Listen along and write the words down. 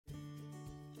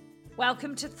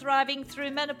Welcome to Thriving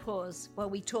Through Menopause, where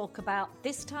we talk about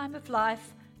this time of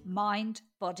life, mind,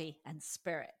 body, and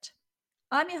spirit.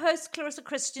 I'm your host, Clarissa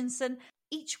Christensen.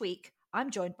 Each week,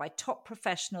 I'm joined by top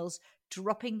professionals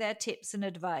dropping their tips and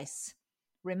advice.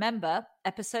 Remember,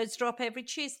 episodes drop every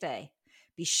Tuesday.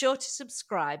 Be sure to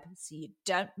subscribe so you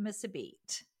don't miss a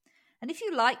beat. And if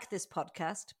you like this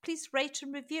podcast, please rate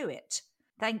and review it.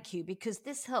 Thank you, because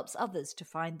this helps others to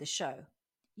find the show.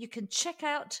 You can check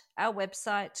out our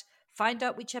website, find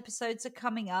out which episodes are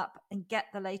coming up, and get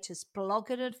the latest blog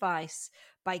and advice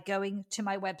by going to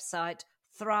my website,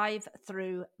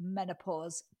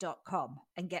 thrivethroughmenopause.com,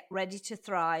 and get ready to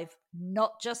thrive,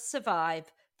 not just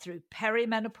survive, through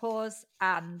perimenopause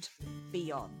and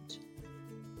beyond.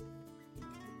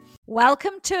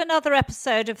 Welcome to another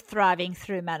episode of Thriving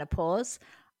Through Menopause.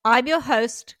 I'm your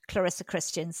host, Clarissa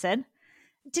Christensen.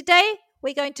 Today,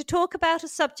 we're going to talk about a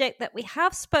subject that we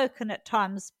have spoken at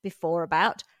times before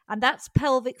about, and that's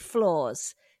pelvic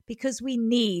floors, because we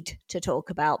need to talk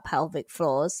about pelvic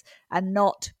floors and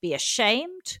not be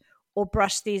ashamed or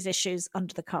brush these issues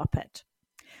under the carpet.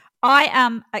 I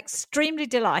am extremely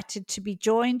delighted to be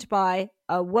joined by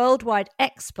a worldwide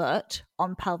expert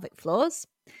on pelvic floors,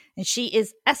 and she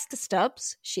is Esther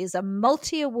Stubbs. She is a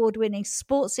multi-award-winning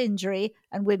sports injury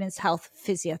and women's health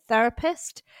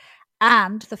physiotherapist,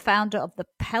 and the founder of the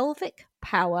Pelvic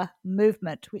Power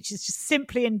Movement, which is just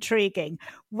simply intriguing.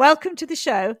 Welcome to the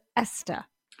show, Esther.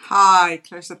 Hi,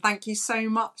 Clarissa. Thank you so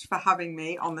much for having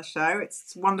me on the show.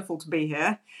 It's wonderful to be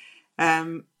here.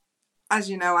 As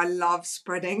you know, I love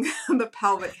spreading the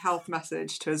pelvic health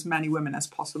message to as many women as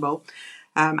possible.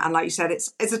 And like you said,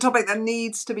 it's a topic that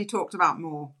needs to be talked about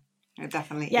more. It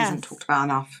definitely isn't talked about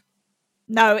enough.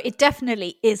 No, it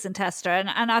definitely isn't, Esther.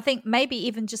 And I think maybe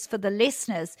even just for the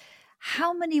listeners,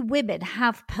 how many women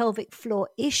have pelvic floor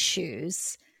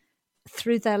issues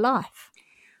through their life?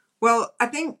 Well, I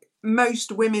think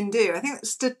most women do. I think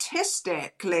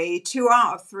statistically, 2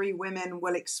 out of 3 women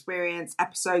will experience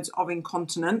episodes of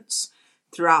incontinence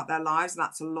throughout their lives.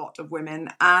 That's a lot of women.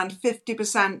 And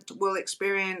 50% will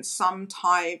experience some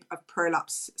type of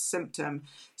prolapse symptom.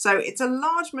 So it's a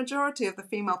large majority of the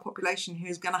female population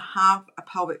who's going to have a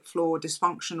pelvic floor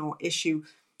dysfunction or issue,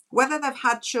 whether they've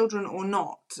had children or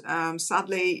not.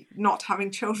 Sadly, not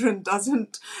having children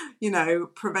doesn't,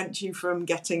 prevent you from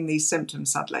getting these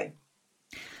symptoms, sadly.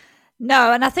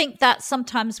 No, and I think that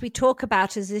sometimes we talk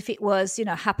about as if it was,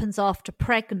 happens after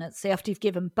pregnancy, after you've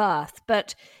given birth.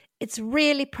 But it's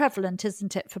really prevalent,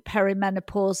 isn't it, for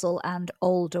perimenopausal and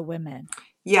older women?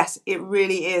 Yes, it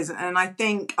really is. And I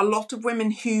think a lot of women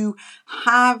who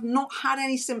have not had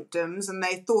any symptoms and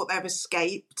they thought they've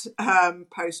escaped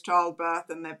post-childbirth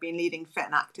and they've been leading fit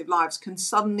and active lives can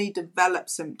suddenly develop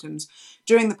symptoms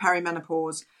during the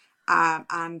perimenopause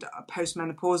and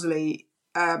postmenopausally.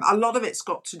 A lot of it's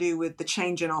got to do with the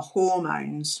change in our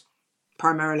hormones,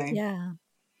 primarily. Yeah.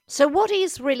 So what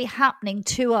is really happening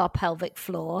to our pelvic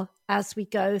floor as we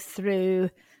go through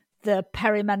the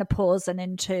perimenopause and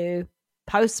into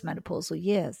postmenopausal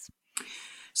years?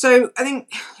 So I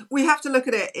think we have to look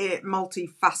at it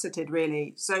multifaceted,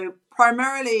 really. So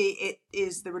primarily it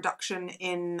is the reduction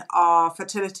in our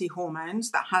fertility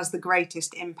hormones that has the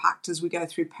greatest impact as we go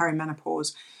through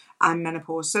perimenopause and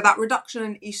menopause. So that reduction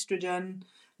in estrogen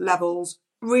levels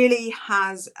really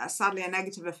has sadly a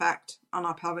negative effect on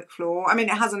our pelvic floor. I mean,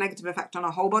 it has a negative effect on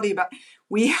our whole body, but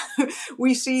we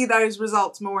see those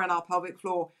results more in our pelvic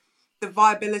floor. The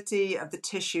viability of the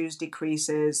tissues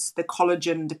decreases, the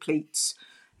collagen depletes,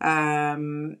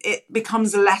 it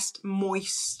becomes a less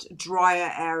moist,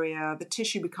 drier area, the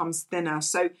tissue becomes thinner.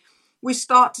 So we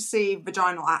start to see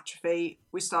vaginal atrophy,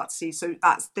 so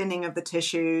that's thinning of the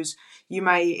tissues. You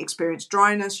may experience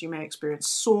dryness, you may experience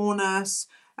soreness.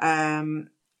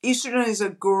 Estrogen is a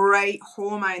great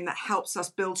hormone that helps us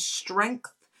build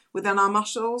strength within our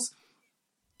muscles.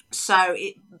 So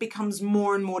it becomes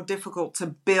more and more difficult to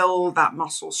build that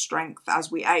muscle strength as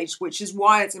we age, which is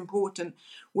why it's important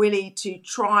really to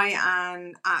try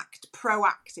and act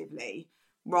proactively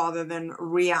rather than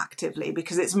reactively,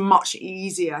 because it's much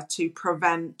easier to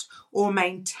prevent or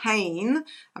maintain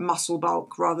a muscle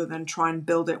bulk rather than try and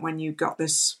build it when you've got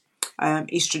this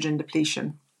estrogen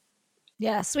depletion.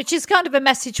 Yes, which is kind of a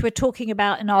message we're talking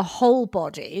about in our whole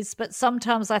bodies, but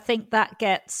sometimes I think that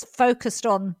gets focused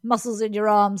on muscles in your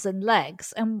arms and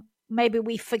legs, and maybe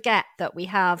we forget that we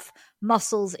have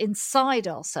muscles inside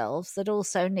ourselves that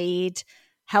also need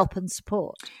help and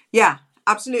support. Yeah,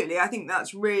 absolutely. I think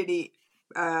that's really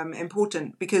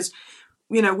important because,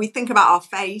 we think about our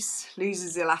face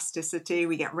loses elasticity,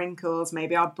 we get wrinkles,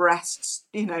 maybe our breasts,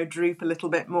 droop a little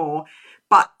bit more.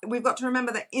 But we've got to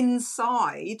remember that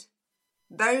inside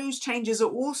those changes are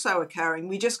also occurring.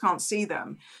 We just can't see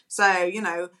them.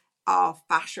 So, our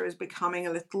fascia is becoming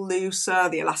a little looser.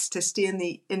 The elasticity in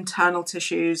the internal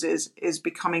tissues is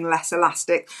becoming less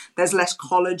elastic. There's less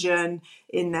collagen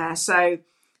in there. So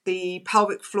the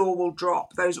pelvic floor will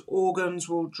drop. Those organs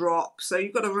will drop. So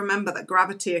you've got to remember that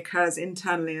gravity occurs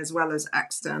internally as well as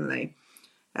externally.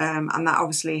 And that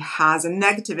obviously has a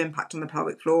negative impact on the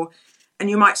pelvic floor. And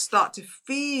you might start to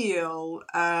feel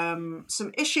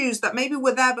some issues that maybe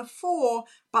were there before,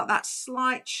 but that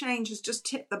slight change has just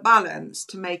tipped the balance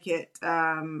to make it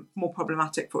more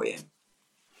problematic for you.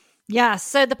 Yeah,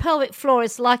 so the pelvic floor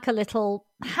is like a little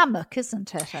hammock,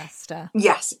 isn't it, Esther?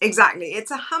 Yes, exactly.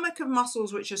 It's a hammock of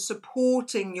muscles which are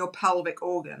supporting your pelvic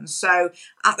organs. So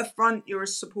at the front, you're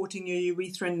supporting your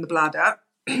urethra and the bladder.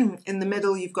 In the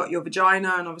middle, you've got your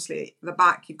vagina, and obviously at the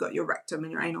back, you've got your rectum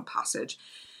and your anal passage.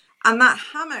 And that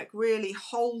hammock really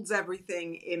holds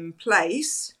everything in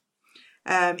place.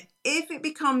 If it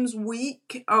becomes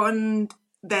weak, and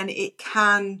then it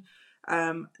can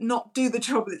not do the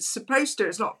job it's supposed to.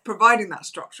 It's not providing that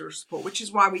structural support, which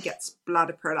is why we get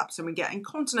bladder prolapse and we get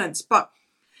incontinence. But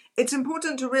it's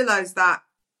important to realize that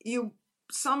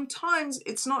sometimes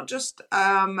it's not just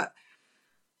that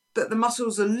the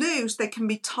muscles are loose, they can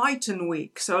be tight and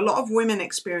weak. So a lot of women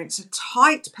experience a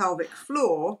tight pelvic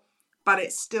floor, but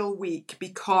it's still weak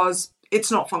because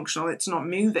it's not functional, it's not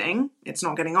moving, it's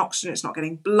not getting oxygen, it's not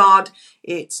getting blood,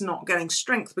 it's not getting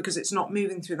strength because it's not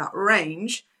moving through that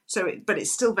range. But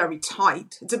it's still very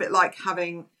tight. It's a bit like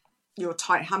having your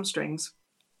tight hamstrings.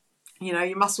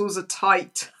 Your muscles are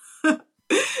tight.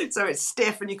 So it's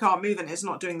stiff and you can't move and it's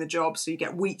not doing the job. So you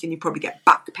get weak and you probably get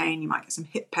back pain. You might get some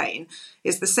hip pain.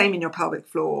 It's the same in your pelvic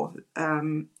floor.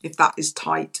 If that is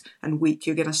tight and weak,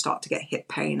 you're going to start to get hip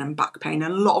pain and back pain.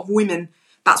 And a lot of women,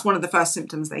 that's one of the first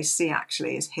symptoms they see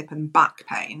actually is hip and back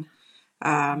pain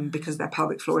because their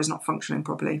pelvic floor is not functioning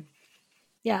properly.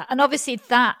 Yeah, and obviously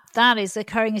that is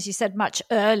occurring, as you said, much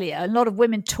earlier. A lot of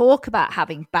women talk about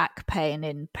having back pain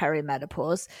in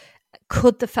perimenopause.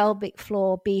 Could the pelvic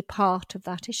floor be part of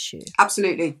that issue?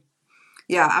 Absolutely.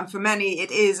 Yeah, and for many it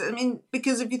is. I mean,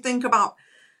 because if you think about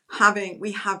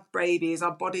we have babies,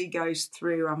 our body goes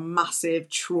through a massive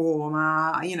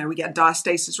trauma. We get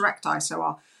diastasis recti, so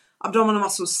our abdominal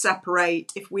muscles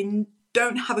separate. If we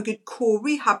don't have a good core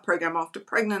rehab program after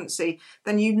pregnancy,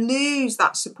 then you lose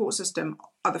that support system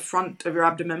at the front of your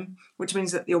abdomen, which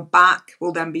means that your back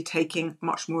will then be taking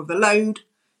much more of the load.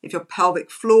 If your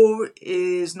pelvic floor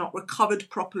is not recovered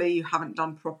properly, you haven't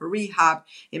done proper rehab,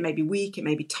 it may be weak, it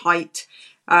may be tight.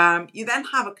 You then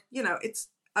have it's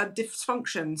a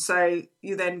dysfunction. So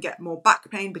you then get more back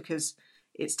pain because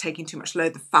it's taking too much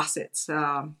load. The facets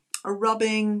are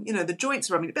rubbing, the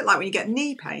joints are rubbing. A bit like when you get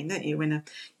knee pain, don't you? When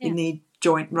your knee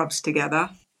joint rubs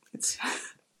together.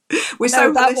 We're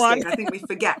so holistic. I think we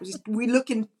forget. We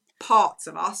look in parts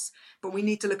of us, but we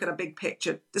need to look at a big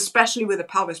picture, especially with the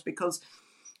pelvis, because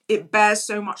it bears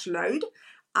so much load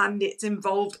and it's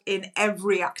involved in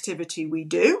every activity we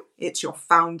do. It's your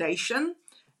foundation.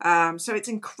 So it's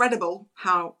incredible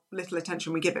how little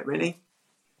attention we give it, really.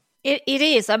 It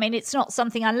is. I mean, it's not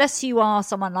something, unless you are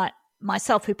someone like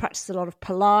myself who practices a lot of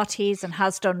Pilates and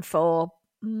has done for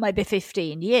maybe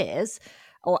 15 years,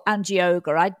 and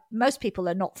yoga. Most people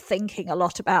are not thinking a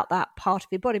lot about that part of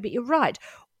your body, but you're right.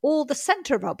 All the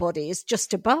center of our body is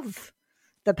just above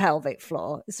the pelvic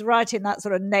floor. It's right in that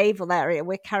sort of navel area.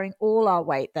 We're carrying all our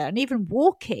weight there. And even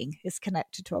walking is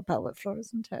connected to our pelvic floor,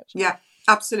 isn't it? Yeah,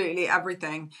 absolutely.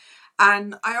 Everything.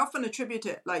 And I often attribute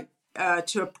it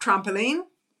to a trampoline.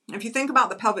 If you think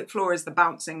about the pelvic floor as the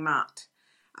bouncing mat,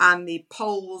 and the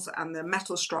poles and the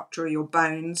metal structure are your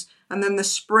bones, and then the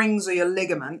springs are your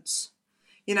ligaments.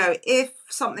 If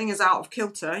something is out of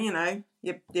kilter,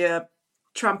 your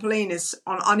trampoline is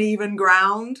on uneven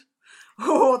ground,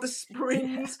 or the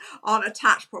springs aren't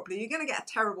attached properly, you're going to get a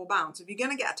terrible bounce. If you're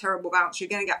going to get a terrible bounce, you're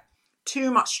going to get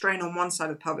too much strain on one side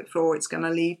of the pelvic floor. It's going to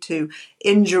lead to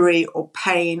injury or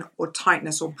pain or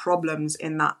tightness or problems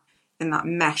in that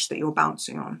mesh that you're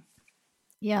bouncing on.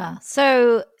 Yeah.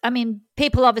 So, I mean,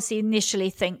 people obviously initially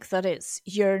think that it's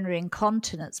urinary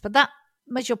incontinence, but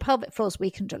your pelvic floor is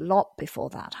weakened a lot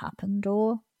before that happened,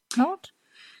 or not?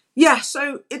 Yeah.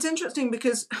 So it's interesting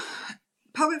because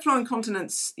pelvic floor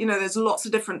incontinence, there's lots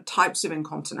of different types of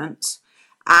incontinence.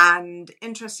 And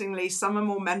interestingly, some are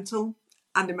more mental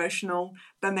and emotional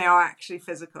than they are actually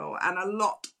physical. And a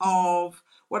lot of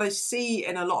what I see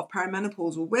in a lot of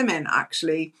perimenopausal women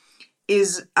actually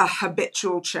is a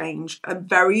habitual change, a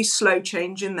very slow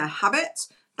change in their habits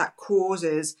that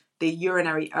causes the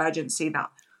urinary urgency, that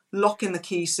lock in the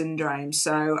key syndrome.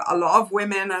 So a lot of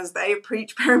women, as they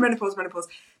approach perimenopause, menopause,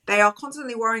 they are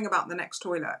constantly worrying about the next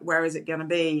toilet. Where is it going to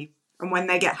be? And when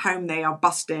they get home, they are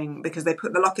busting because they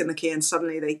put the lock in the key and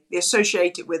suddenly they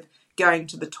associate it with going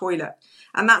to the toilet.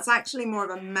 And that's actually more of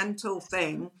a mental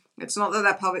thing. It's not that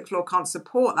their pelvic floor can't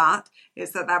support that.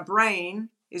 It's that their brain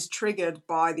is triggered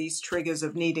by these triggers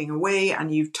of needing a wee,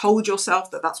 and you've told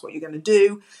yourself that that's what you're going to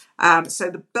do. So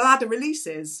the bladder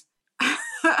releases.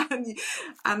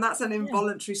 and that's an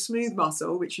involuntary smooth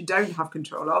muscle, which you don't have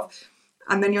control of.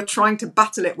 And then you're trying to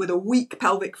battle it with a weak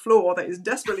pelvic floor that is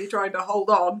desperately trying to hold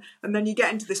on. And then you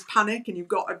get into this panic, and you've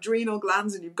got adrenal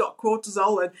glands, and you've got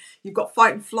cortisol, and you've got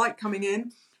fight and flight coming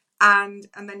in. And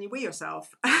then you wee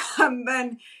yourself. And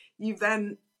then you've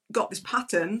then got this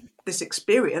pattern, this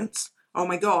experience. Oh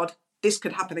my God, this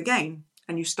could happen again.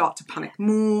 And you start to panic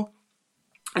more.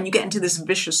 And you get into this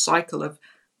vicious cycle of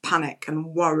panic and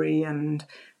worry, and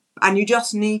you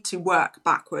just need to work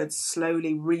backwards,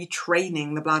 slowly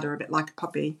retraining the bladder a bit like a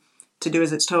puppy to do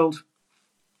as it's told.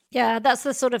 Yeah, that's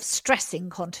the sort of stress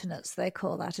incontinence they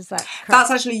call that. Is that correct?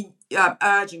 That's actually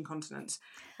urge incontinence.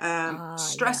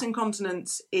 Stress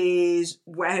incontinence is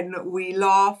when we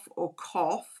laugh or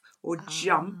cough or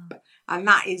jump, and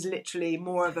that is literally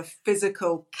more of a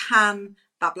physical, can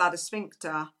that bladder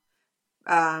sphincter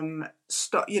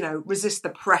resist the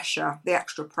pressure, the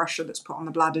extra pressure that's put on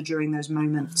the bladder during those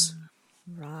moments.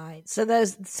 Right. So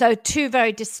there's two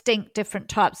very distinct different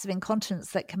types of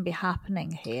incontinence that can be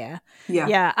happening here.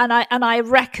 Yeah. And I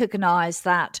recognise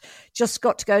that. Just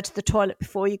got to go to the toilet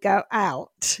before you go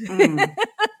out.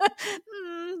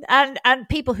 And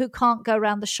people who can't go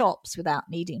around the shops without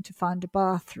needing to find a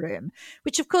bathroom,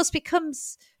 which of course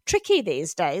becomes tricky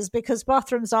these days because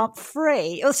bathrooms aren't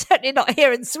free, or certainly not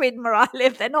here in Sweden where I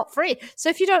live, they're not free. So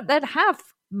if you don't then have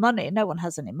money, no one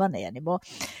has any money anymore,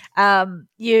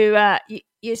 you're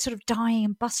sort of dying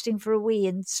and busting for a wee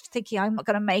and thinking, I'm not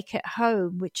going to make it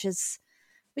home, which is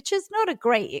not a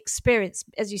great experience,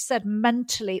 as you said,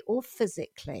 mentally or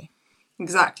physically.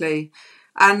 Exactly.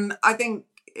 And I think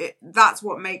that's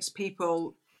what makes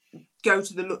people go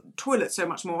to the toilet so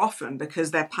much more often,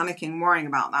 because they're panicking, worrying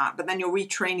about that. But then you're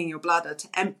retraining your bladder to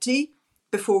empty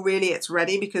before really it's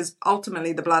ready, because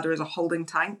ultimately the bladder is a holding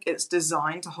tank. It's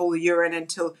designed to hold the urine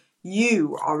until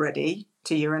you are ready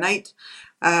to urinate.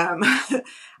 And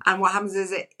what happens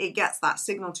is it gets that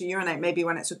signal to urinate maybe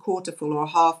when it's a quarter full or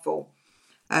half full,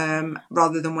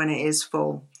 rather than when it is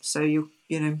full. So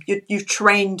you've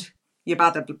trained your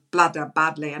bladder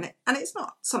badly, and it's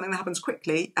not something that happens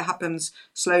quickly. It happens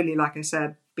slowly, like I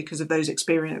said, because of those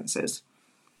experiences.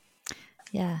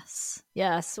 Yes.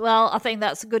 Well, I think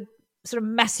that's a good sort of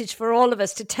message for all of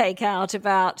us to take out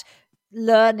about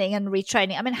learning and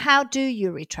retraining. I mean, how do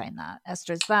you retrain that,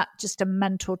 Esther? Is that just a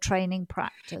mental training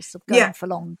practice of going for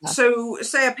longer? So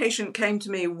say a patient came to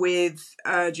me with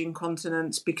urge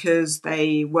incontinence because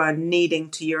they were needing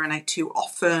to urinate too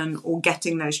often, or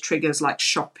getting those triggers like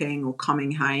shopping or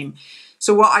coming home.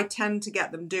 So what I tend to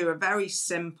get them do, a very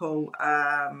simple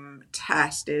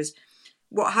test, is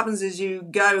what happens is you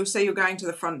go, say you're going to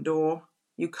the front door,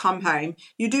 you come home,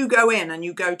 you do go in and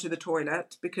you go to the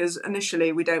toilet, because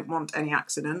initially we don't want any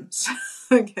accidents.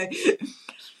 Okay.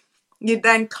 You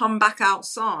then come back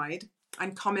outside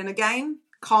and come in again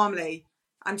calmly.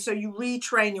 And so you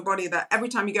retrain your body that every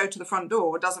time you go to the front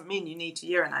door doesn't mean you need to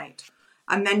urinate.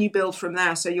 And then you build from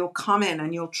there. So you'll come in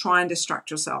and you'll try and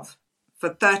distract yourself for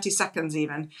 30 seconds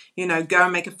even. Go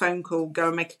and make a phone call, go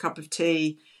and make a cup of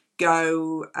tea,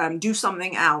 go do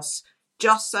something else.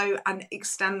 Just so, and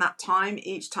extend that time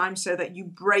each time so that you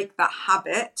break that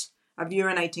habit of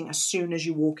urinating as soon as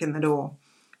you walk in the door.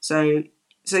 So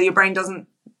your brain doesn't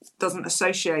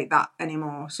associate that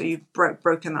anymore. So you've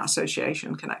broken that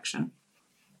association connection.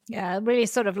 Yeah, really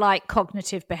sort of like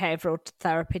cognitive behavioural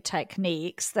therapy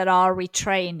techniques that are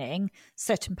retraining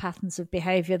certain patterns of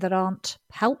behaviour that aren't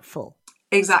helpful.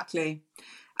 Exactly.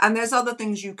 And there's other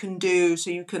things you can do. So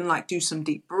you can do some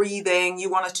deep breathing. You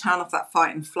want to turn off that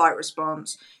fight and flight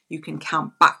response. You can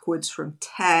count backwards from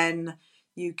 10.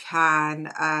 You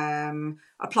can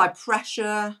apply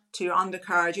pressure to your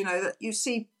undercarriage. That you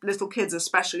see little kids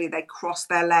especially, they cross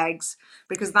their legs,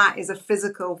 because that is a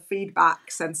physical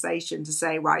feedback sensation to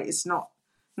say, right, it's not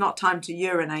time to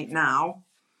urinate now.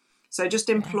 So just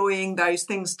employing those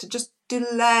things to just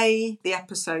delay the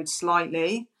episode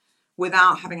slightly,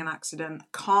 without having an accident,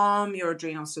 calm your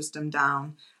adrenal system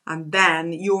down, and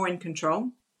then you're in control.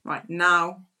 Right,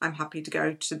 now I'm happy to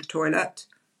go to the toilet.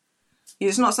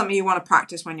 It's not something you want to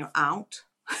practice when you're out.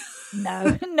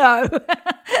 No.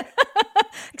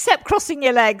 Except crossing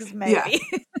your legs, maybe.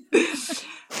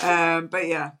 Yeah. But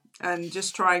yeah, and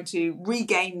just trying to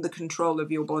regain the control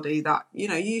of your body that,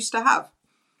 you used to have.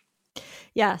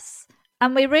 Yes.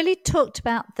 And we really talked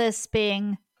about this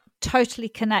being totally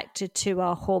connected to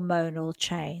our hormonal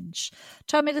change.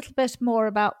 Tell me a little bit more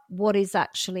about what is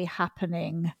actually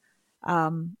happening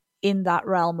in that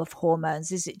realm of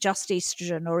hormones. Is it just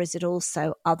estrogen, or is it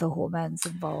also other hormones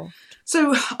involved?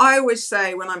 So I always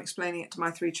say when I'm explaining it to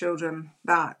my 3 children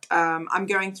that I'm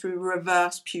going through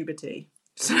reverse puberty.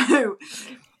 So,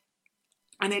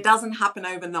 and it doesn't happen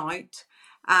overnight.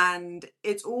 And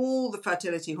it's all the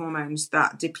fertility hormones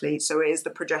that deplete. So it is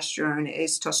the progesterone, it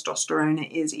is testosterone,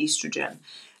 it is estrogen.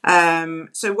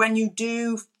 So when you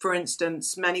do, for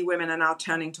instance, many women are now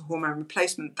turning to hormone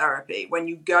replacement therapy. When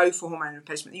you go for hormone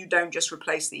replacement, you don't just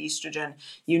replace the estrogen,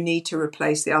 you need to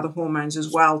replace the other hormones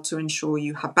as well to ensure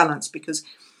you have balance. Because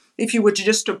if you were to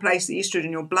just replace the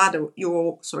estrogen,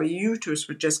 your uterus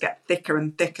would just get thicker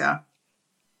and thicker.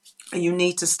 And you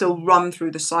need to still run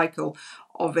through the cycle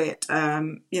of it,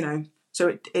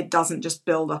 so it doesn't just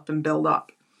build up and build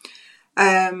up.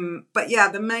 But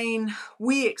yeah,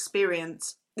 we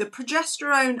experience the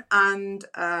progesterone and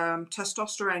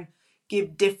testosterone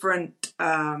give different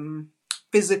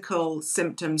physical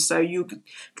symptoms. So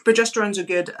progesterone's a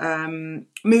good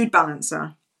mood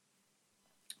balancer.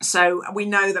 So we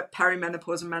know that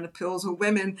perimenopause and menopausal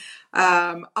women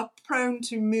are prone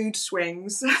to mood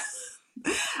swings.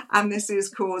 And this is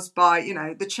caused by,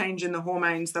 the change in the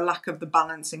hormones, the lack of the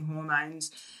balancing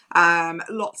hormones.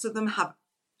 Lots of them have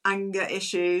anger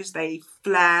issues. They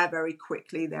flare very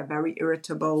quickly. They're very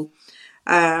irritable.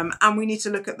 And we need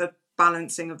to look at the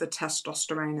balancing of the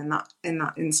testosterone in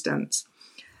that instance.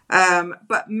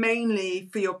 But mainly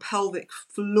for your pelvic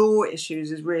floor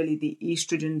issues is really the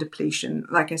estrogen depletion.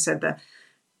 Like I said,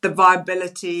 the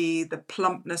viability, the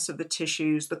plumpness of the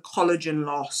tissues, the collagen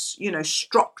loss,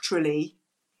 structurally,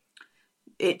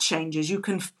 it changes. You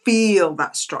can feel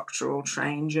that structural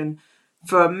change. And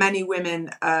for many women,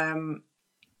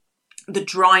 the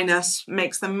dryness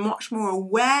makes them much more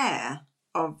aware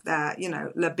of their,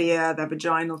 labia, their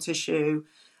vaginal tissue.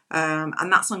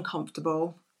 And that's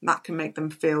uncomfortable. That can make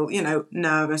them feel,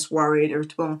 nervous, worried,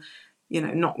 irritable,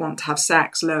 not want to have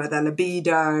sex, lower their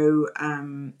libido.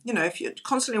 If you're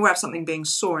constantly aware of something being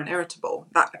sore and irritable,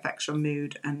 that affects your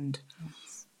mood and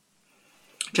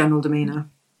general demeanour.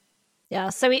 Yeah,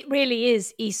 so it really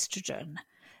is estrogen.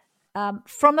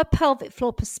 From a pelvic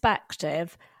floor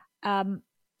perspective,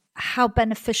 how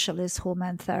beneficial is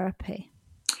hormone therapy?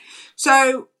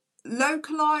 So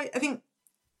I think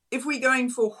if we're going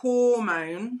for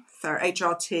hormone therapy,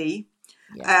 HRT,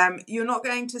 you're not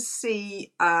going to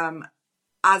see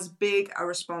as big a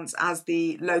response as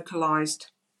the localized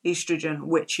estrogen,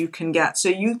 which you can get. So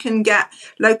you can get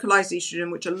localized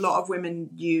estrogen, which a lot of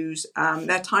women use.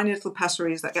 They're tiny little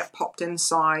pessaries that get popped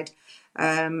inside,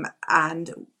 and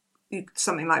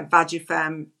something like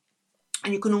Vagifem.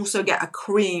 And you can also get a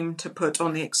cream to put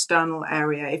on the external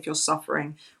area if you're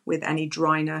suffering with any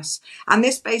dryness. And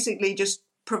this basically just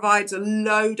provides a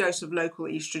low dose of local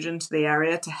estrogen to the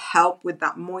area to help with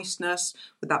that moistness,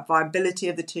 with that viability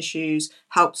of the tissues,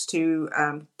 helps to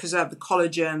preserve the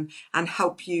collagen and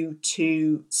help you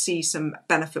to see some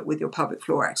benefit with your pelvic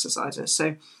floor exercises.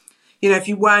 So, if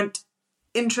you weren't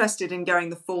interested in going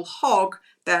the full hog,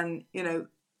 then,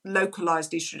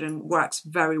 localized estrogen works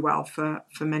very well for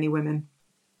many women.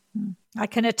 I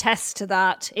can attest to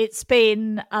that. It's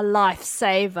been a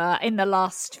lifesaver in the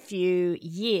last few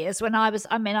years.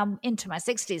 I'm into my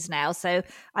 60s now, so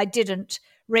I didn't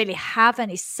really have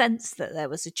any sense that there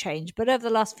was a change. But over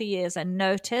the last few years, I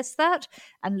noticed that,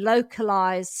 and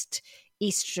localized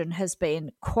estrogen has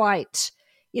been quite,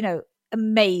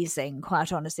 amazing,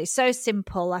 quite honestly. So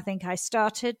simple. I think I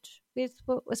started with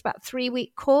what was about a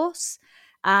 3-week course,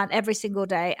 and every single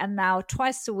day, and now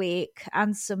twice a week,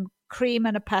 and some cream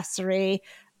and a pessary,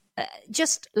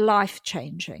 just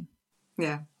life-changing.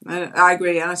 Yeah, I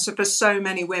agree. And for so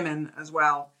many women as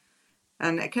well.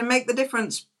 And it can make the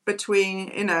difference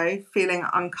between, feeling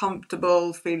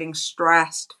uncomfortable, feeling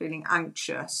stressed, feeling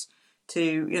anxious,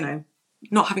 to,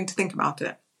 not having to think about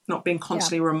it, not being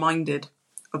constantly reminded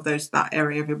of that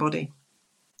area of your body.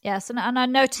 Yes, and I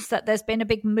noticed that there's been a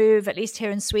big move, at least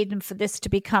here in Sweden, for this to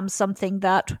become something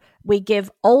that we give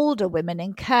older women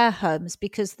in care homes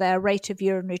because their rate of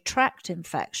urinary tract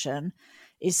infection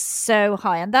is so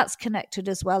high. And that's connected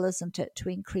as well, isn't it, to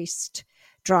increased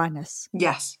dryness?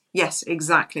 Yes,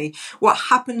 exactly. What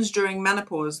happens during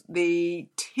menopause, the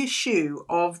tissue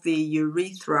of the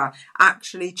urethra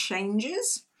actually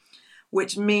changes,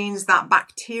 which means that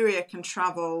bacteria can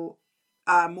travel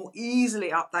more easily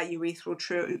up that urethral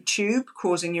tube,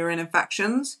 causing urine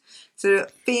infections. So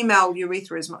female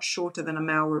urethra is much shorter than a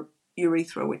male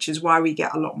urethra, which is why we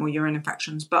get a lot more urine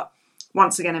infections. But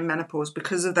once again, in menopause,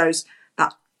 because of that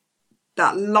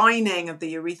that lining of the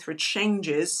urethra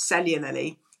changes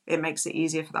cellularly, it makes it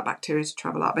easier for that bacteria to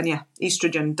travel up. And yeah,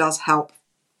 estrogen does help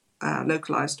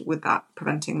localized with that,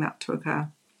 preventing that to occur.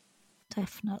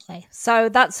 Definitely. So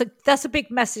that's a big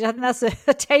message. I think that's a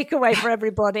takeaway for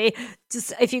everybody.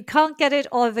 Just if you can't get it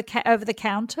over the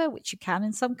counter, which you can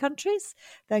in some countries,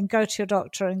 then go to your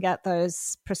doctor and get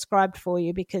those prescribed for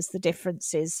you, because the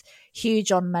difference is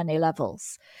huge on many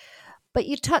levels. But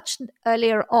you touched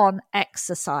earlier on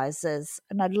exercises,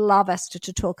 and I'd love Esther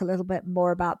to talk a little bit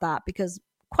more about that, because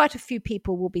quite a few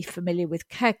people will be familiar with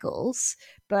Kegels,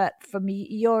 but from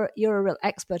you're a real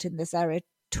expert in this area.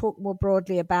 Talk more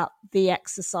broadly about the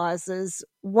exercises,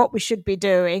 what we should be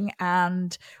doing,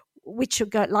 and which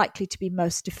are likely to be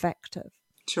most effective.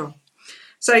 Sure.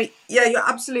 So, yeah, you're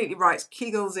absolutely right.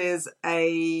 Kegels is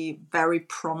a very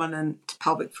prominent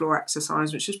pelvic floor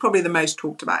exercise, which is probably the most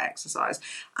talked about exercise.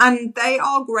 And they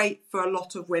are great for a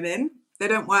lot of women. They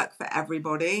don't work for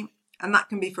everybody, and that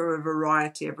can be for a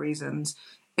variety of reasons.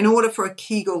 In order for a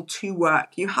Kegel to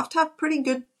work, you have to have pretty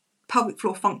good pelvic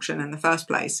floor function in the first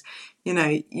place. You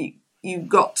know, you've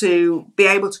got to be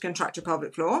able to contract your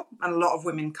pelvic floor, and a lot of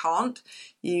women can't.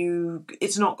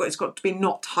 It's got to be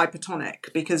not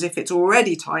hypertonic, because if it's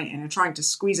already tight and you're trying to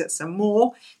squeeze it some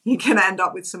more, you're going to end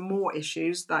up with some more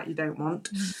issues that you don't want.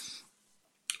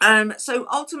 So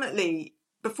ultimately,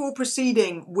 before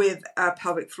proceeding with a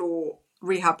pelvic floor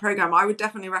rehab program, I would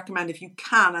definitely recommend, if you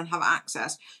can and have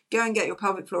access, go and get your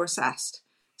pelvic floor assessed.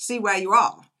 See where you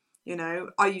are. You know,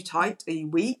 are you tight? Are you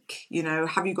weak? You know,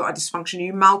 have you got a dysfunction? Are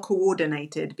you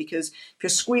malcoordinated? Because if you're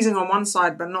squeezing on one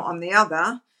side but not on the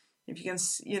other, if you can,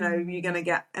 you know, you're going to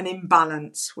get an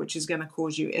imbalance, which is going to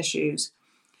cause you issues.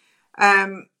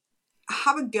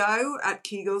 Have a go at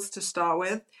Kegels to start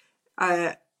with.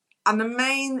 And the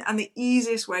main and the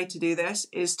easiest way to do this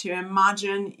is to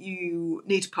imagine you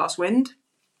need to pass wind.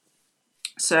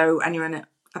 So, and you're in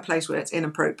a place where it's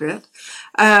inappropriate.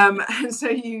 And so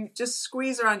you just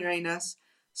squeeze around your anus,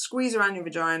 squeeze around your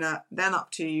vagina, then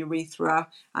up to your urethra,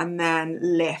 and then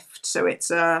lift. So it's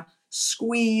a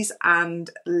squeeze and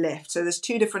lift. So there's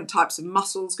two different types of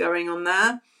muscles going on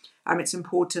there. It's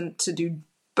important to do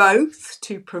both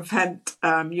to prevent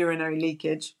urinary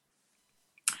leakage.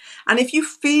 And if you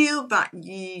feel that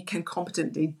you can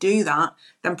competently do that,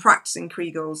 then practicing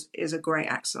Kegels is a great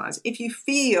exercise. If you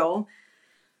feel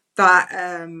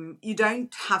that you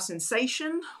don't have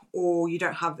sensation or you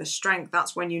don't have the strength,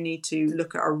 that's when you need to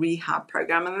look at a rehab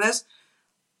program. And there's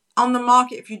on the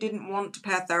market, if you didn't want to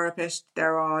pay a therapist,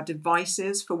 there are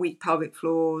devices for weak pelvic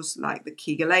floors like the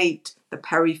Kegel 8, the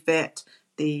PeriFit,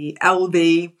 the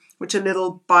LV, which are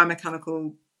little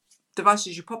biomechanical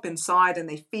devices you pop inside and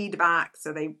they feed back.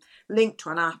 So they link to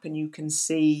an app and you can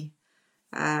see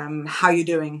how you're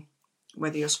doing,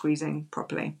 whether you're squeezing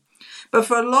properly. But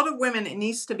for a lot of women, it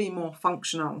needs to be more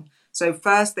functional. So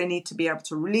first, they need to be able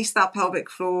to release that pelvic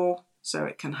floor so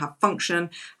it can have function,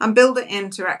 and build it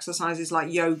into exercises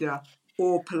like yoga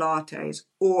or Pilates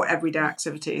or everyday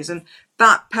activities. And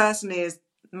that personally is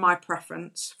my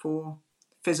preference for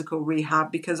physical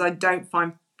rehab, because I don't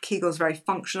find Kegels very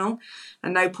functional.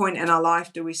 At no point in our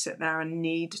life do we sit there and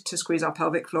need to squeeze our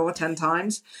pelvic floor 10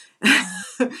 times.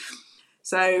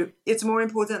 So it's more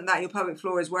important that your pelvic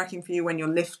floor is working for you when you're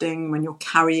lifting, when you're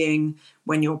carrying,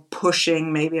 when you're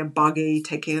pushing maybe a buggy,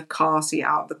 taking a car seat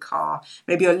out of the car.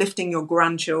 Maybe you're lifting your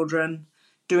grandchildren,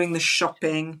 doing the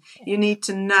shopping. You need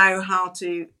to know how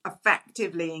to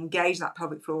effectively engage that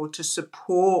pelvic floor to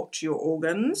support your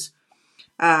organs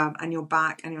and your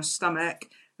back and your stomach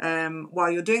while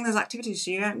you're doing those activities,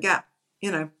 so you don't get,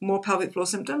 more pelvic floor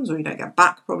symptoms, or you don't get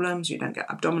back problems, you don't get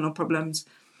abdominal problems.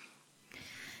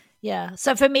 Yeah.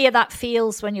 So for me, that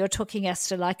feels, when you're talking,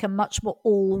 Esther, like a much more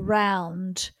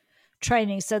all-round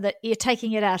training, so that you're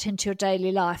taking it out into your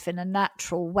daily life in a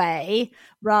natural way,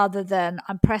 rather than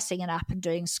I'm pressing an app and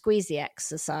doing squeezy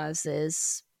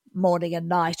exercises morning and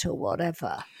night or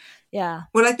whatever. Yeah.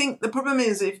 Well, I think the problem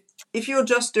is if you're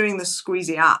just doing the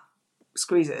squeezy app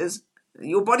squeezes,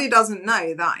 your body doesn't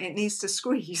know that it needs to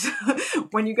squeeze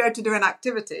when you go to do an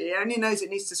activity. It only knows it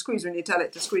needs to squeeze when you tell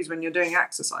it to squeeze when you're doing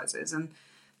exercises. And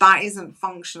that isn't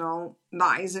functional.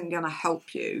 That isn't going to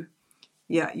help you.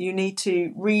 Yeah, you need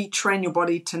to retrain your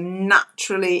body to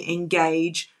naturally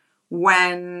engage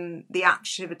when the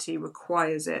activity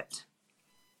requires it.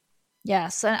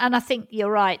 Yes, and I think you're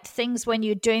right. Things when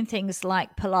you're doing things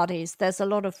like Pilates, there's a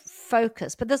lot of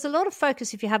focus. But there's a lot of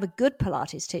focus, if you have a good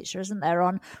Pilates teacher, isn't there,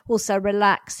 on also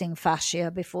relaxing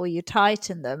fascia before you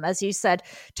tighten them. As you said,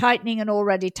 tightening an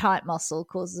already tight muscle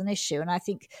causes an issue. And I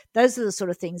think those are the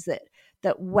sort of things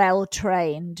that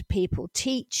well-trained people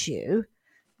teach you,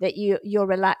 that you're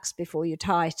relaxed before you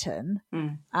tighten,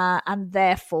 and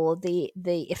therefore the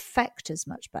effect is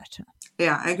much better.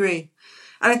 Yeah, I agree.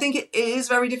 And I think it is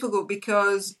very difficult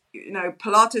because,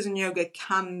 Pilates and yoga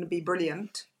can be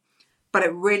brilliant, but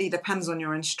it really depends on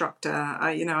your instructor.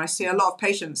 I see a lot of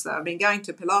patients that have been going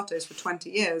to Pilates for 20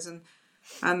 years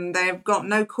and they've got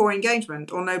no core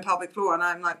engagement or no pelvic floor. And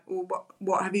I'm like, well,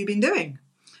 what have you been doing?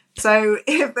 So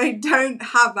if they don't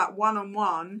have that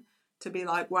one-on-one to be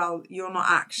like, well, you're not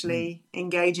actually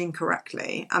engaging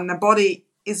correctly. And the body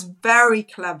is very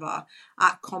clever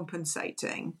at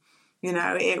compensating.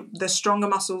 The stronger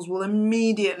muscles will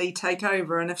immediately take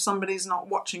over. And if somebody's not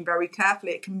watching very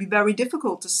carefully, it can be very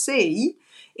difficult to see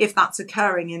if that's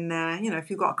occurring in there. If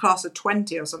you've got a class of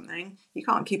 20 or something, you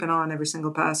can't keep an eye on every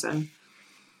single person.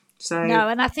 So no,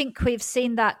 and I think we've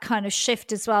seen that kind of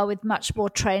shift as well with much more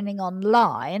training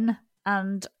online.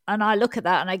 And I look at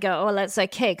that and I go, oh, that's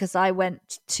okay, because I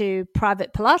went to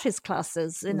private Pilates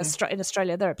classes in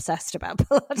Australia. They're obsessed about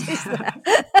Pilates there.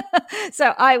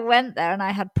 So I went there and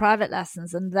I had private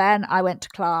lessons, and then I went to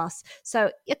class.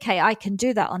 So, okay, I can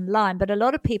do that online. But a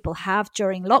lot of people have,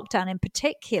 during lockdown in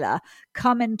particular,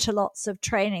 come into lots of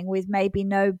training with maybe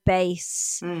no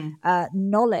base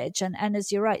knowledge. And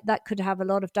as you're right, that could have a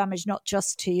lot of damage, not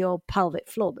just to your pelvic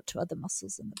floor, but to other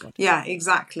muscles in the body. Yeah,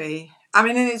 exactly. I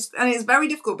mean, it's very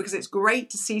difficult because it's great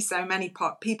to see so many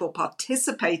people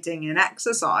participating in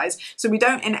exercise. So we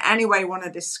don't in any way want to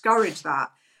discourage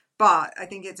that. But I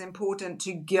think it's important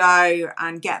to go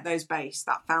and get those base,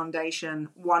 that foundation,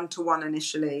 one-to-one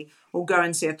initially, or go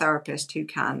and see a therapist who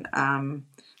can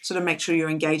sort of make sure you're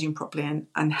engaging properly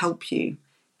and help you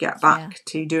get back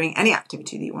to doing any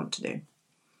activity that you want to do.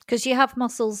 Because you have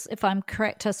muscles, if I'm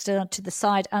correct, to the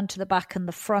side and to the back and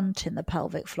the front in the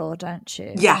pelvic floor, don't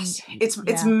you? Yes,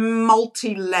 it's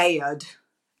multi-layered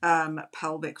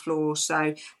pelvic floor.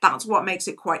 So that's what makes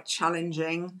it quite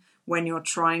challenging when you're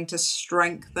trying to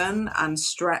strengthen and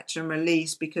stretch and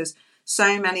release, because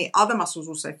so many other muscles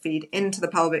also feed into the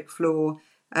pelvic floor,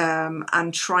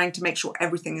 and trying to make sure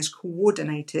everything is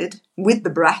coordinated with the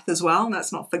breath as well.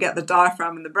 Let's not forget the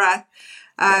diaphragm and the breath.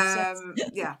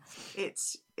 Yeah,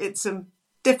 it's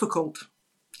difficult.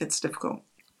 It's difficult.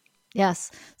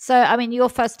 Yes. So, I mean, your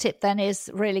first tip then is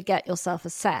really get yourself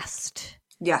assessed.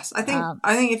 Yes, I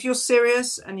think if you're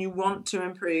serious and you want to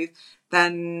improve,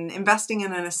 then investing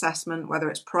in an assessment, whether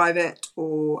it's private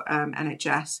or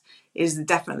NHS, is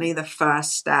definitely the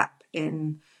first step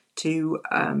into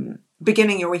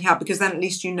beginning your rehab, because then at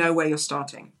least you know where you're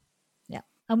starting. Yeah.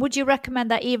 And would you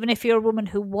recommend that even if you're a woman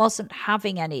who wasn't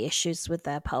having any issues with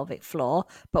their pelvic floor,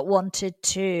 but wanted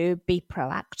to be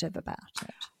proactive about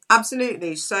it?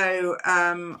 Absolutely. So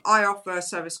I offer a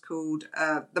service called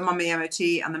the Mummy MOT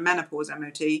and the Menopause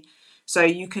MOT. So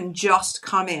you can just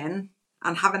come in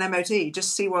and have an MOT,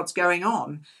 just see what's going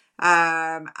on,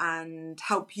 and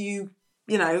help you,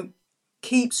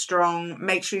 keep strong,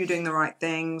 make sure you're doing the right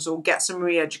things, or get some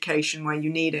re-education where you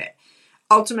need it.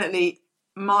 Ultimately,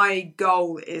 my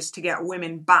goal is to get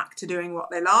women back to doing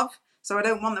what they love. So I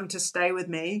don't want them to stay with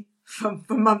me for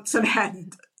months on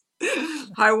end.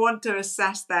 I want to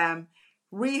assess them,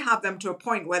 rehab them to a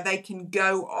point where they can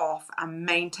go off and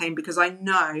maintain, because I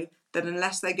know that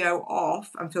unless they go off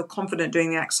and feel confident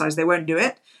doing the exercise, they won't do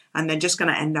it. And they're just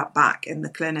going to end up back in the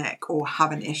clinic or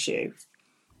have an issue.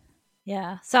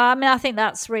 Yeah. So, I mean, I think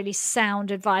that's really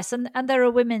sound advice. And there are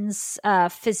women's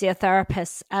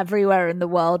physiotherapists everywhere in the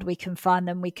world. We can find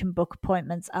them. We can book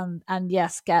appointments and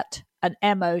yes, get an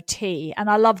MOT. And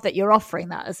I love that you're offering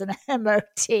that as an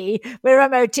MOT. We're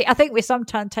MOT. I think we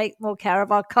sometimes take more care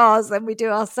of our cars than we do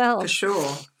ourselves.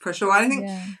 For sure. I think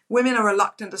women are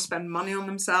reluctant to spend money on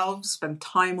themselves, spend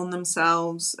time on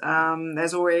themselves.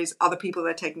 There's always other people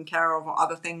they're taking care of or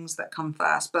other things that come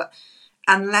first. But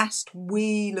unless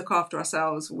we look after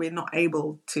ourselves, we're not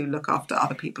able to look after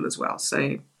other people as well.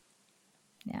 So,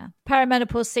 yeah,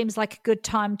 perimenopause seems like a good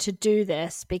time to do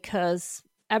this because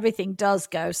everything does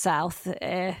go south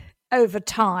over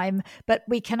time, but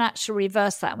we can actually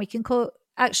reverse that, and we can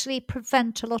actually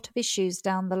prevent a lot of issues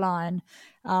down the line.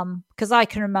 Because I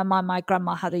can remember my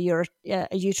grandma had a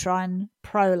uterine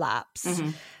prolapse,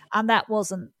 and that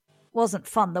wasn't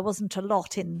fun. There wasn't a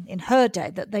lot in her day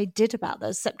that they did about that,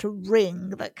 except a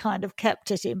ring that kind of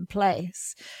kept it in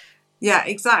place. Yeah,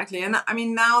 exactly. And I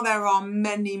mean, now there are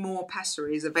many more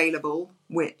pessaries available,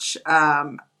 which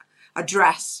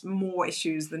address more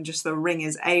issues than just the ring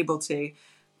is able to.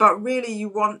 But really,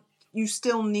 you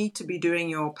still need to be doing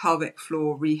your pelvic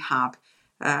floor rehab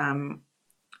around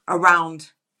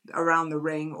the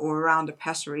ring or around a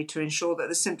pessary to ensure that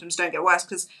the symptoms don't get worse,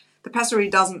 because the pessary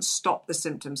doesn't stop the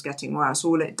symptoms getting worse.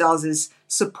 All it does is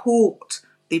support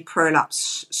the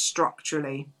prolapse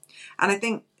structurally. And I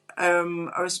think I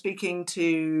was speaking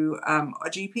to a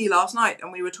GP last night,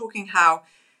 and we were talking how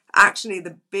actually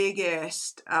the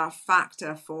biggest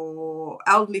factor for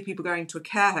elderly people going to a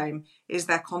care home is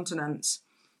their continence.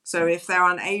 So if they're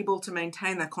unable to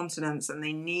maintain their continence and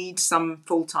they need some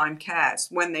full-time care, it's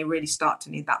when they really start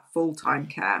to need that full-time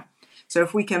care. So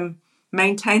if we can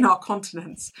maintain our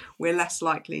continence, we're less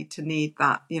likely to need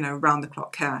that,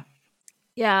 round-the-clock care.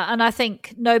 Yeah, and I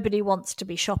think nobody wants to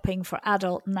be shopping for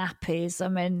adult nappies. I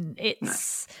mean,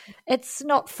 it's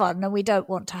not fun, and we don't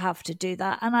want to have to do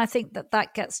that. And I think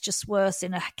that gets just worse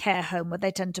in a care home where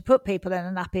they tend to put people in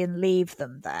a nappy and leave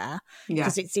them there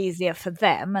because it's easier for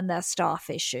them and their staff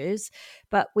issues.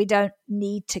 But we don't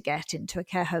need to get into a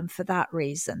care home for that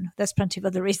reason. There's plenty of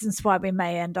other reasons why we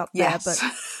may end up there, but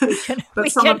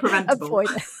some are preventable.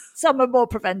 Avoid it. Some are more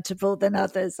preventable than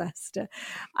others, Esther.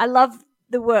 I love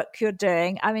the work you're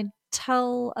doing. I mean,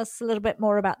 tell us a little bit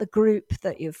more about the group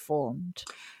that you've formed.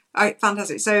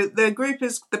 Fantastic. So the group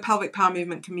is the Pelvic Power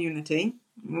Movement Community.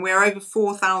 We're over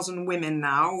 4,000 women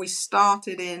now. We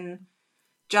started in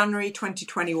January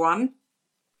 2021.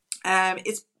 I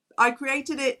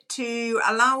created it to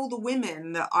allow the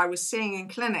women that I was seeing in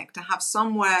clinic to have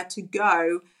somewhere to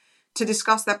go to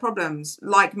discuss their problems.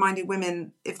 Like-minded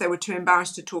women, if they were too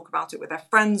embarrassed to talk about it with their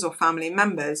friends or family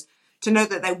members, to know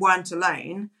that they weren't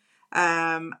alone,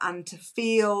 and to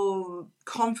feel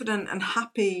confident and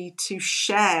happy to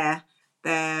share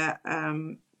their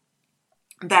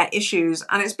issues.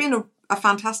 And it's been a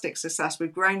fantastic success.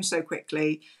 We've grown so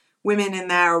quickly. Women in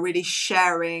there are really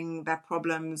sharing their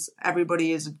problems.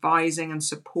 Everybody is advising and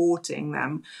supporting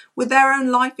them with their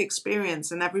own life experience,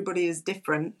 and everybody is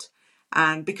different.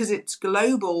 And because it's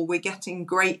global, we're getting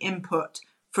great input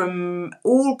from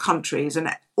all countries,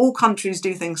 and all countries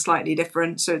do things slightly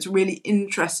different. So it's really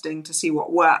interesting to see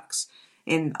what works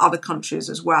in other countries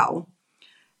as well.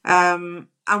 And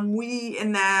we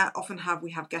in there often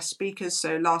have guest speakers.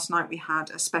 So last night we had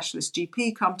a specialist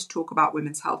GP come to talk about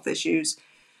women's health issues.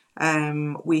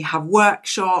 We have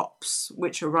workshops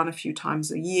which are run a few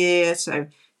times a year. So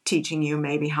teaching you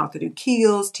maybe how to do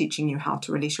Keels, teaching you how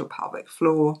to release your pelvic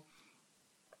floor.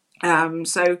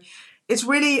 So it's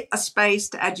really a space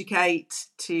to educate,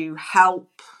 to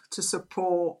help, to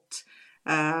support,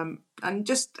 and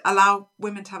just allow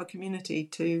women to have a community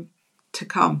to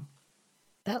come.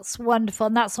 That's wonderful.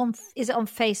 And is it on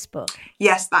Facebook?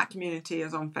 Yes, that community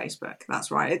is on Facebook.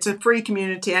 That's right. It's a free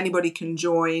community. Anybody can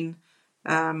join.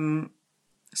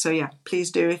 So yeah, please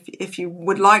do. If you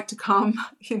would like to come,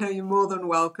 you're more than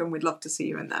welcome. We'd love to see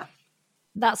you in there.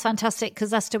 That's fantastic,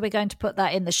 because Esther, we're going to put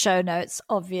that in the show notes,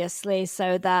 obviously,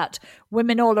 so that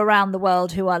women all around the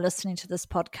world who are listening to this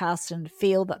podcast and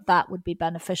feel that would be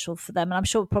beneficial for them, and I'm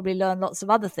sure we'll probably learn lots of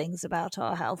other things about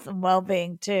our health and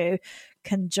well-being too,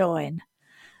 can join.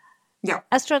 Yeah.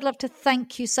 Esther, I'd love to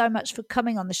thank you so much for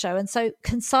coming on the show and so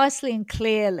concisely and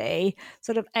clearly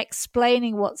sort of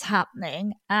explaining what's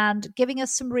happening and giving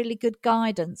us some really good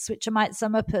guidance, which I might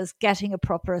sum up as getting a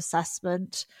proper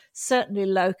assessment, certainly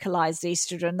localized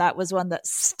estrogen. That was one that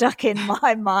stuck in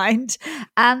my mind,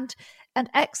 and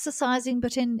exercising,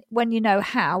 but when you know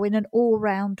how, in an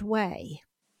all-round way.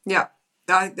 Yeah.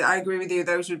 I agree with you.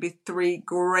 Those would be 3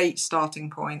 great starting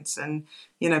points, and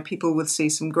people would see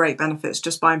some great benefits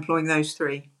just by employing those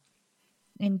 3.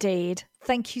 Indeed.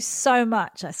 Thank you so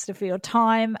much, Esther, for your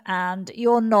time and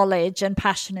your knowledge and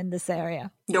passion in this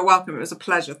area. You're welcome. It was a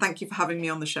pleasure. Thank you for having me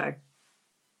on the show.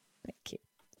 Thank you.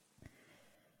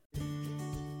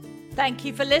 Thank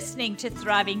you for listening to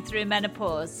Thriving Through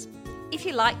Menopause. If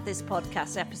you like this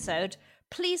podcast episode,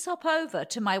 please hop over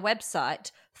to my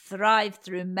website,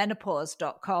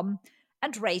 thrivethroughmenopause.com,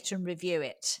 and rate and review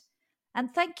it.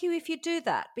 And thank you if you do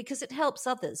that, because it helps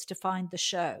others to find the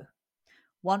show.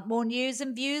 Want more news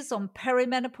and views on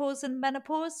perimenopause and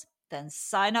menopause? Then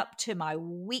sign up to my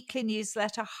weekly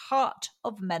newsletter, Heart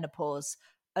of Menopause,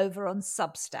 over on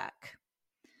Substack.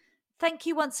 Thank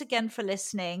you once again for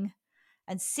listening,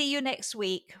 and see you next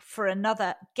week for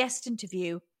another guest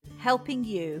interview helping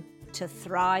you to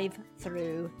thrive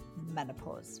through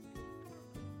menopause.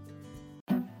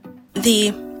 The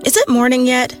 "is it morning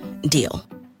yet?" deal.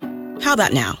 How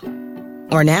about now?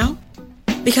 Or now?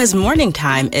 Because morning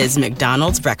time is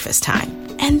McDonald's breakfast time.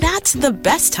 And that's the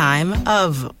best time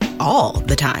of all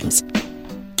the times.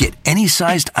 Get any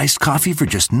sized iced coffee for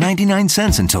just 99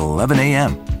 cents until 11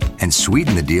 a.m. And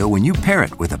sweeten the deal when you pair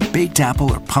it with a baked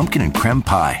apple or pumpkin and creme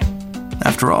pie.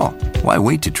 After all, why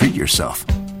wait to treat yourself?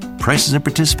 Prices and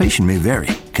participation may vary.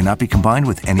 Cannot be combined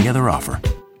with any other offer.